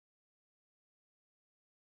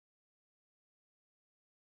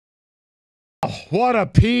Oh, what a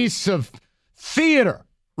piece of theater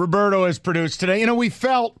Roberto has produced today. We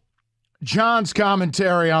felt John's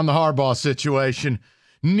commentary on the Harbaugh situation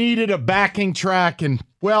needed a backing track, and,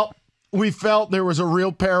 well, we felt there was a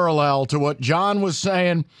real parallel to what John was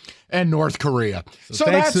saying and North Korea. So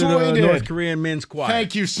thanks that's to what we did. North Korean men's choir.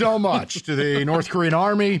 Thank you so much to the North Korean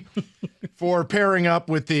Army for pairing up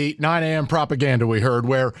with the 9 a.m. propaganda we heard,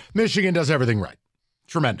 where Michigan does everything right.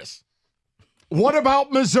 Tremendous. What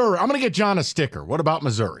about Missouri? I'm going to get John a sticker. What about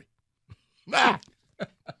Missouri? Woo!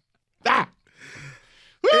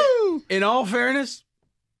 In all fairness,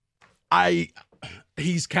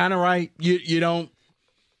 he's kind of right. You don't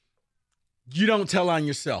tell on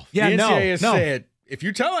yourself. Yeah, the NCAA has no. said, if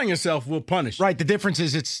you tell on yourself, we'll punish you. Right. The difference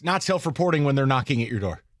is it's not self-reporting when they're knocking at your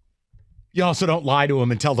door. You also don't lie to them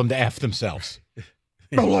and tell them to F themselves.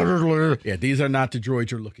 Yeah, these are not the droids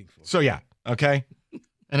you're looking for. So, yeah, okay?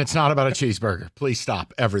 And it's not about a cheeseburger. Please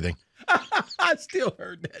stop everything. I still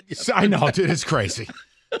heard that. I know, dude. It's crazy.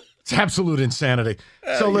 It's absolute insanity.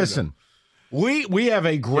 So, listen, we have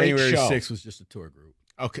a great January show. 6th was just a tour group.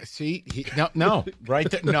 Okay, see? No, right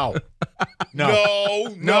there. No. No.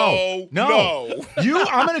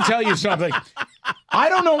 I'm going to tell you something. I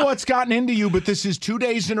don't know what's gotten into you, but this is 2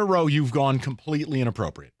 days in a row you've gone completely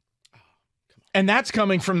inappropriate. And that's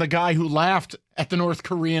coming from the guy who laughed at the North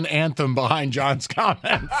Korean anthem behind John's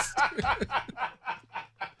comments.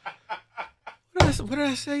 What did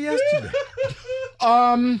I say yesterday?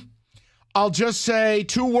 I'll just say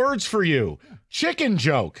 2 words for you. Chicken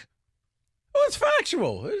joke. Oh, it's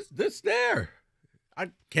factual. It's there.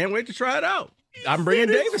 I can't wait to try it out. I'm bringing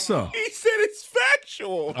Davis some. He said it's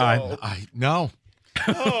factual. I no.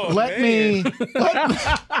 Oh,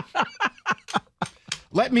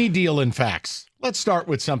 Let me deal in facts. Let's start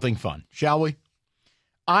with something fun, shall we?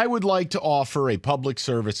 I would like to offer a public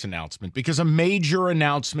service announcement because a major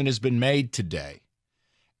announcement has been made today,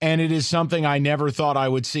 and it is something I never thought I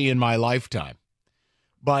would see in my lifetime.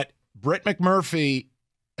 But Britt McMurphy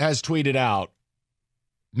has tweeted out,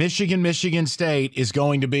 Michigan State is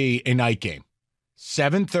going to be a night game,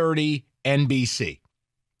 7:30 NBC.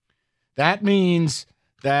 That means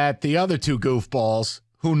that the other 2 goofballs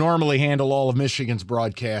who normally handle all of Michigan's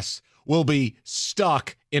broadcasts will be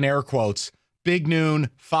stuck, in air quotes, Big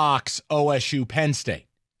Noon, Fox, OSU, Penn State.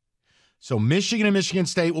 So Michigan and Michigan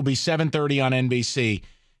State will be 7:30 on NBC.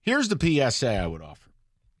 Here's the PSA I would offer.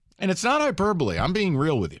 And it's not hyperbole. I'm being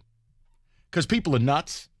real with you. Because people are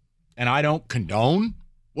nuts, and I don't condone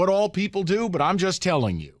what all people do, but I'm just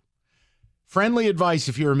telling you. Friendly advice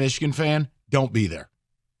if you're a Michigan fan, don't be there.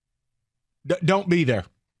 Don't be there.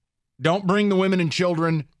 Don't bring the women and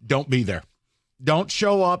children. Don't be there. Don't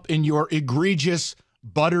show up in your egregious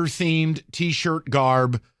butter-themed T-shirt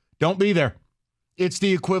garb. Don't be there. It's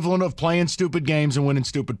the equivalent of playing stupid games and winning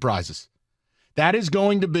stupid prizes. That is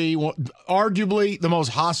going to be arguably the most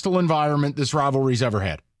hostile environment this rivalry's ever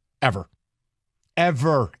had. Ever.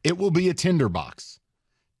 It will be a tinderbox.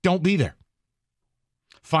 Don't be there.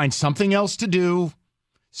 Find something else to do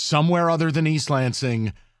somewhere other than East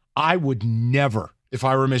Lansing. I would never, if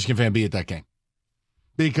I were a Michigan fan, be at that game.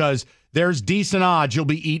 Because there's decent odds you'll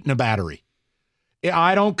be eating a battery.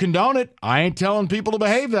 I don't condone it. I ain't telling people to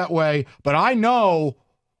behave that way. But I know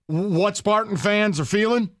what Spartan fans are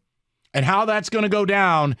feeling and how that's going to go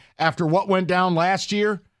down after what went down last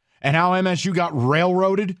year and how MSU got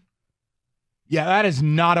railroaded. Yeah, that is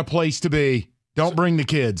not a place to be. Don't bring the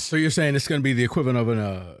kids. So you're saying it's going to be the equivalent of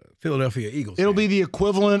a Philadelphia Eagles It'll game. be the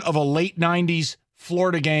equivalent of a late 90s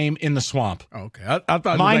Florida game in the swamp. Oh, okay. I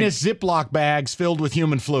thought Minus Ziploc bags filled with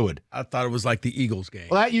human fluid. I thought it was like the Eagles game.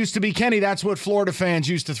 Well, that used to be, Kenny, that's what Florida fans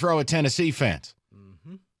used to throw at Tennessee fans.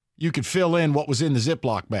 Mm-hmm. You could fill in what was in the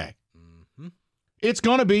Ziploc bag. Mm-hmm. It's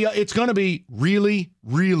going to be really,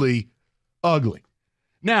 really ugly.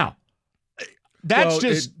 Now, that's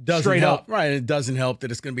just straight up. Right. It doesn't help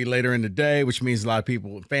that it's going to be later in the day, which means a lot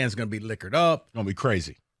of fans are going to be liquored up. It's going to be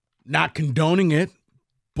crazy. Not condoning it,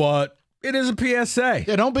 but it is a PSA.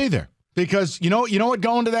 Yeah, don't be there. Because you know what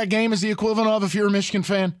going to that game is the equivalent of if you're a Michigan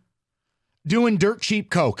fan? Doing dirt cheap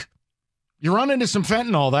coke. You run into some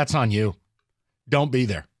fentanyl, that's on you. Don't be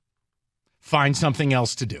there. Find something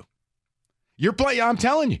else to do. I'm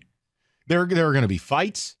telling you. There are going to be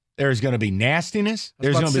fights. There's going to be nastiness.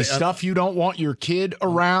 There's going to be stuff you don't want your kid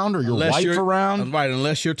around or your wife around. Right,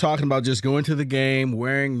 unless you're talking about just going to the game,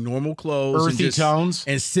 wearing normal clothes. Earthy tones.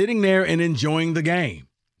 And sitting there and enjoying the game.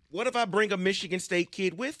 What if I bring a Michigan State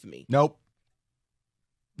kid with me? Nope.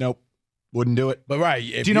 Wouldn't do it. But right.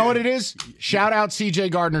 Do you know what it is? Shout out C.J.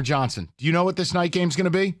 Gardner-Johnson. Do you know what this night game's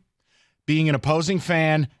going to be? Being an opposing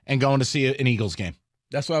fan and going to see an Eagles game.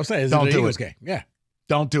 That's what I was saying. Don't do Eagles it. game. Yeah.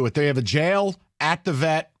 Don't do it. They have a jail at the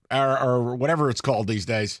vet or whatever it's called these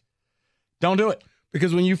days. Don't do it.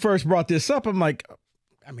 Because when you first brought this up, I'm like,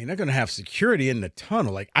 I mean, they're going to have security in the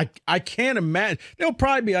tunnel. Like, I can't imagine. There'll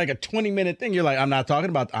probably be like a 20-minute thing. You're like, I'm not talking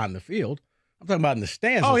about on the field. I'm talking about in the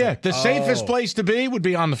stands. Oh, yeah. Like, The safest place to be would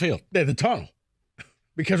be on the field. Yeah, the tunnel.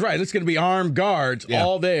 Because, right, it's going to be armed guards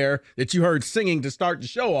all there that you heard singing to start the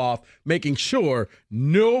show off, making sure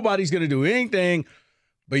nobody's going to do anything.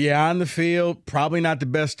 But, yeah, on the field, probably not the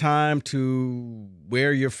best time to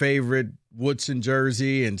wear your favorite Woodson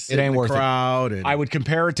jersey and sit in the crowd. And I would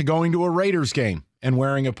compare it to going to a Raiders game and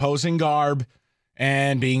wearing opposing garb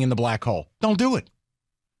and being in the black hole. Don't do it.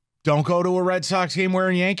 Don't go to a Red Sox game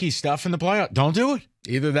wearing Yankees stuff in the playoff. Don't do it.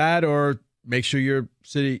 Either that or make sure you're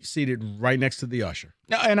seated right next to the usher.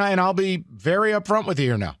 And I'll be very upfront with you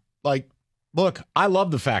here now. Like, look, I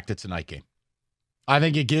love the fact it's a night game. I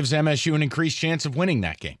think it gives MSU an increased chance of winning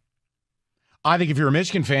that game. I think if you're a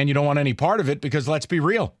Michigan fan, you don't want any part of it because, let's be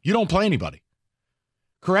real, you don't play anybody.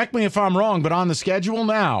 Correct me if I'm wrong, but on the schedule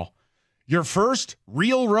now, your first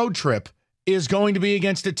real road trip is going to be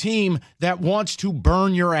against a team that wants to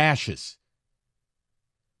burn your ashes.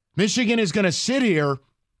 Michigan is going to sit here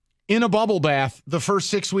in a bubble bath the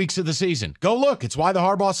first 6 weeks of the season. Go look. It's why the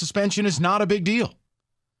Harbaugh suspension is not a big deal.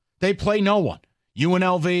 They play no one.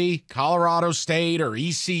 UNLV, Colorado State, or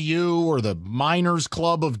ECU, or the Miners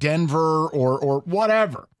Club of Denver, or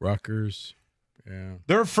whatever. Rutgers. Yeah.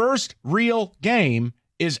 Their first real game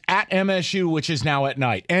is at MSU, which is now at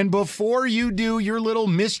night. And before you do your little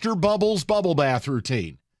Mr. Bubbles bubble bath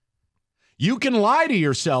routine, you can lie to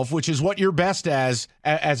yourself, which is what you're best as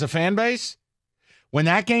a fan base. When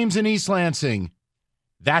that game's in East Lansing,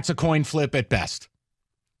 that's a coin flip at best.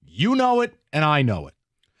 You know it, and I know it.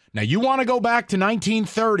 Now, you want to go back to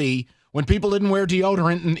 1930 when people didn't wear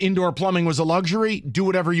deodorant and indoor plumbing was a luxury? Do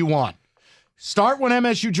whatever you want. Start when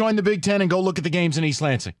MSU joined the Big Ten and go look at the games in East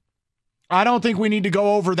Lansing. I don't think we need to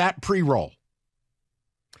go over that pre-roll.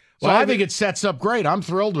 So I think it sets up great. I'm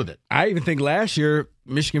thrilled with it. I even think last year,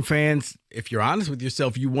 Michigan fans, if you're honest with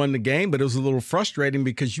yourself, you won the game, but it was a little frustrating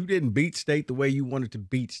because you didn't beat State the way you wanted to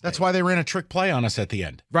beat State. That's why they ran a trick play on us at the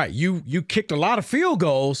end. Right. You kicked a lot of field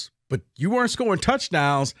goals, but you weren't scoring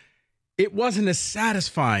touchdowns. It wasn't as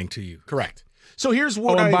satisfying to you. Correct. So here's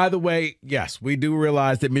what and by the way, yes, we do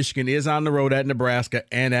realize that Michigan is on the road at Nebraska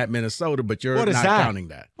and at Minnesota, but you're not counting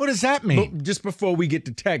that. What does that mean? But just before we get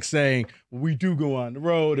to text saying, well, we do go on the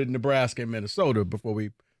road at Nebraska and Minnesota before we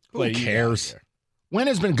play. Who cares? When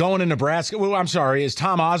has been going to Nebraska? Well, I'm sorry. Is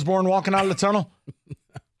Tom Osborne walking out of the tunnel?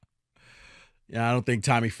 Yeah, I don't think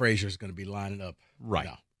Tommy Frazier is going to be lining up. Right.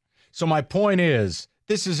 No. So my point is,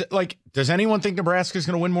 this is like, does anyone think Nebraska is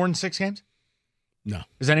going to win more than 6 games? No.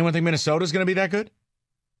 Does anyone think Minnesota is going to be that good?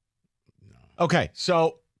 No. Okay,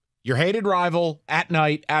 so your hated rival at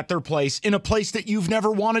night at their place in a place that you've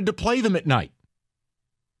never wanted to play them at night.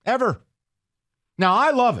 Ever. Now,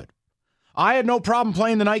 I love it. I had no problem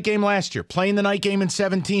playing the night game last year, playing the night game in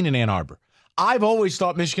 17 in Ann Arbor. I've always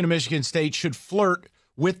thought Michigan and Michigan State should flirt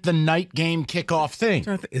with the night game kickoff thing.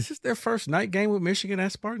 Is this their first night game with Michigan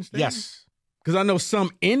at Spartan Stadium? Yes. Because I know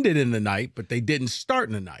some ended in the night, but they didn't start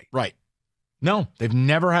in the night. Right. No, they've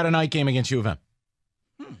never had a night game against U of M.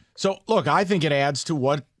 So, look, I think it adds to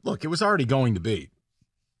what, it was already going to be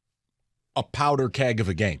a powder keg of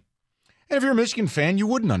a game. And if you're a Michigan fan, you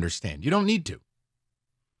wouldn't understand. You don't need to.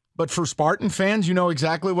 But for Spartan fans, you know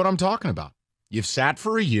exactly what I'm talking about. You've sat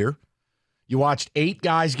for a year. You watched 8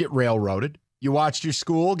 guys get railroaded. You watched your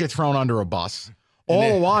school get thrown under a bus.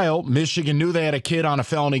 All the while, Michigan knew they had a kid on a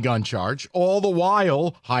felony gun charge. All the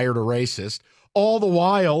while, hired a racist. All the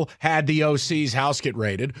while, had the OC's house get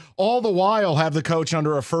raided. All the while, have the coach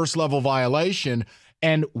under a first-level violation.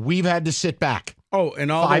 And we've had to sit back. Oh,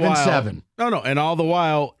 and all 5 the while. and 7. No. And all the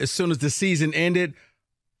while, as soon as the season ended,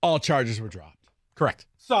 all charges were dropped. Correct.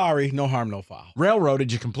 Sorry, no harm, no foul.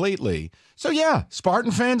 Railroaded you completely. So, yeah,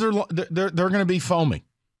 Spartan fans, they're going to be foaming.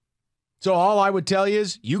 So all I would tell you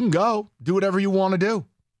is you can go. Do whatever you want to do.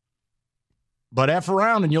 But F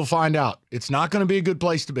around and you'll find out. It's not going to be a good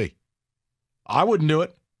place to be. I wouldn't do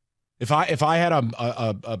it. If I had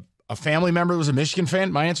a family member who was a Michigan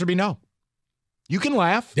fan, my answer would be no. You can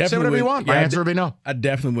laugh. Say whatever you want. My answer would be no. I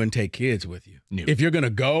definitely wouldn't take kids with you. No. If you're going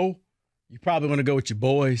to go, you probably want to go with your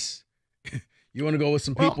boys. You want to go with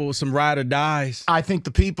some people with some ride or dies. I think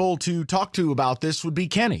the people to talk to about this would be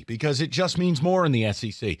Kenny because it just means more in the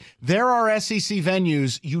SEC. There are SEC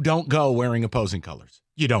venues you don't go wearing opposing colors.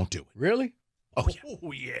 You don't do it. Really? Oh, yeah.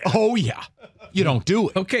 Oh, yeah. Oh, yeah. You don't do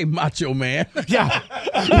it. Okay, macho man. Yeah.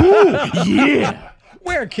 Ooh, yeah.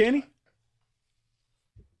 Where, Kenny?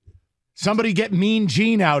 Somebody get Mean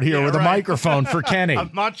Gene out here with a microphone for Kenny.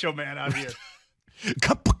 I'm Macho Man out here.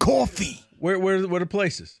 Cup of coffee. Where the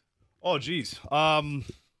places? Oh, geez. I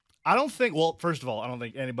don't think. Well, first of all, I don't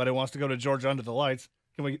think anybody wants to go to Georgia under the lights.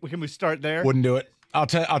 Can we start there? Wouldn't do it. I'll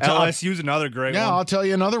tell. LSU's another great one. Yeah, I'll tell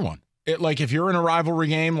you another one. If you're in a rivalry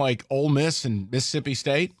game like Ole Miss and Mississippi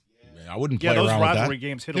State, I wouldn't play around with that. Yeah, those rivalry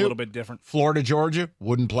games hit a little bit different. Florida, Georgia,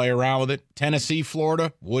 wouldn't play around with it. Tennessee,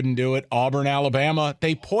 Florida, wouldn't do it. Auburn, Alabama,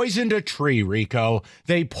 they poisoned a tree, Rico.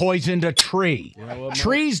 They poisoned a tree. You know what,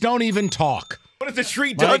 trees don't even talk. What has the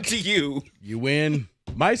tree done to you? You win.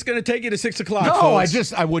 Mike's going to take you to 6 o'clock. No,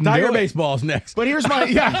 folks. I wouldn't Tiger do it. baseball's next. But here's my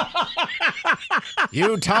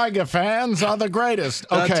You Tiger fans are the greatest.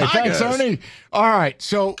 Okay, thanks, Ernie. All right,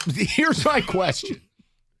 so here's my question.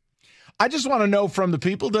 I just want to know from the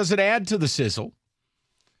people, does it add to the sizzle?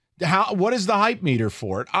 What is the hype meter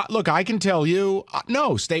for it? Look, I can tell you,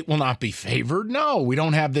 no, State will not be favored. No, we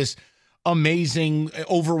don't have this amazing,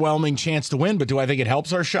 overwhelming chance to win, but do I think it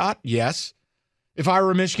helps our shot? Yes. If I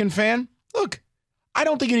were a Michigan fan, look, I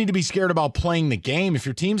don't think you need to be scared about playing the game. If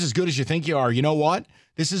your team's as good as you think you are, you know what?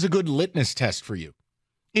 This is a good litmus test for you.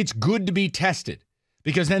 It's good to be tested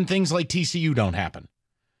because then things like TCU don't happen.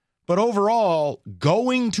 But overall,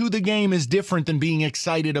 going to the game is different than being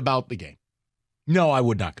excited about the game. No, I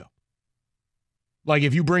would not go. Like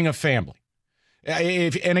if you bring a family.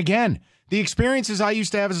 And again, the experiences I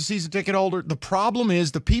used to have as a season ticket holder, the problem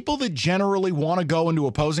is the people that generally want to go into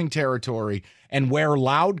opposing territory and wear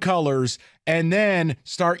loud colors and then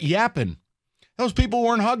start yapping, those people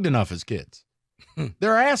weren't hugged enough as kids.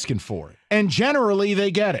 They're asking for it. And generally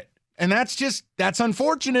they get it. And that's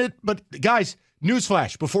unfortunate. But guys,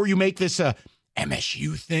 newsflash, before you make this a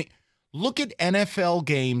MSU thing, look at NFL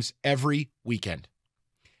games every weekend.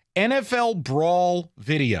 NFL brawl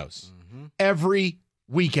videos every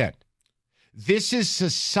weekend. This is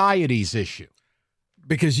society's issue.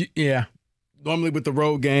 Because, normally with the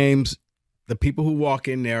road games, the people who walk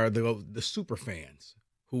in there are the super fans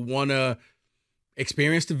who want to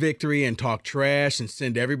experience the victory and talk trash and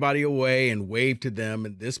send everybody away and wave to them.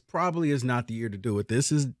 And this probably is not the year to do it.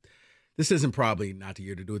 This isn't probably not the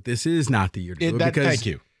year to do it. This is not the year to do it. Because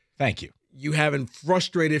Thank you. You have a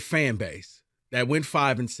frustrated fan base that went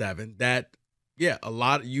 5-7. That,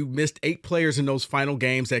 you missed 8 players in those final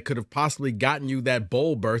games that could have possibly gotten you that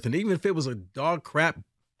bowl berth. And even if it was a dog crap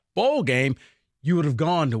bowl game, you would have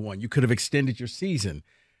gone to one. You could have extended your season.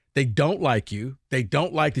 They don't like you. They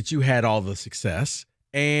don't like that you had all the success.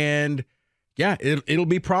 And it'll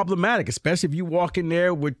be problematic, especially if you walk in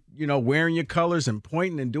there with, wearing your colors and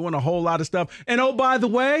pointing and doing a whole lot of stuff. And oh, by the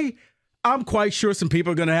way, I'm quite sure some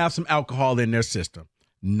people are going to have some alcohol in their system.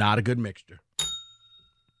 Not a good mixture.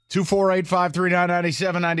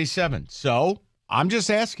 248-539-9797. So I'm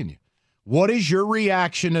just asking you, what is your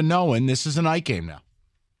reaction to knowing this is a night game now?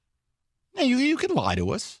 Now, you can lie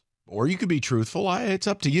to us, or you could be truthful. It's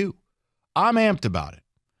up to you. I'm amped about it.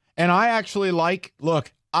 And I actually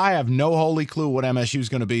look, I have no holy clue what MSU is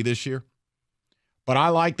going to be this year, but I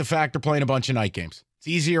like the fact they're playing a bunch of night games. It's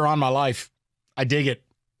easier on my life. I dig it.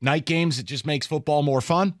 Night games, it just makes football more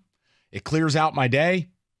fun. It clears out my day.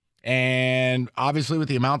 And obviously with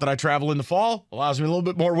the amount that I travel in the fall, allows me a little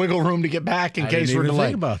bit more wiggle room to get back in case we're delayed.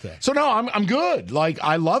 Think about that. So no, I'm good.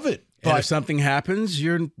 I love it. But if something happens,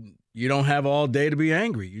 you don't have all day to be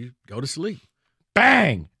angry. You go to sleep.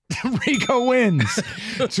 Bang! Rico wins.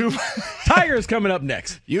 Tiger's coming up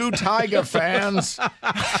next. You Tiger fans.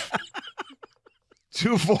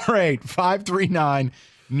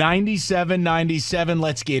 248-539-9797.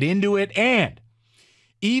 Let's get into it. And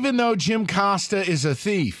even though Jim Costa is a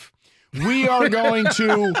thief, we are going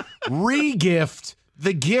to re-gift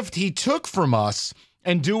the gift he took from us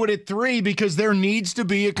and do it at 3 because there needs to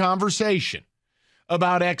be a conversation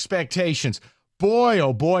about expectations. Boy,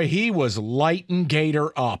 oh boy, he was lighting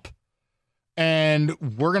Gator up. And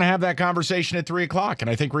we're going to have that conversation at 3 o'clock. And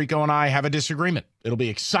I think Rico and I have a disagreement. It'll be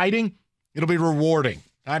exciting. It'll be rewarding.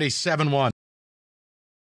 97.1.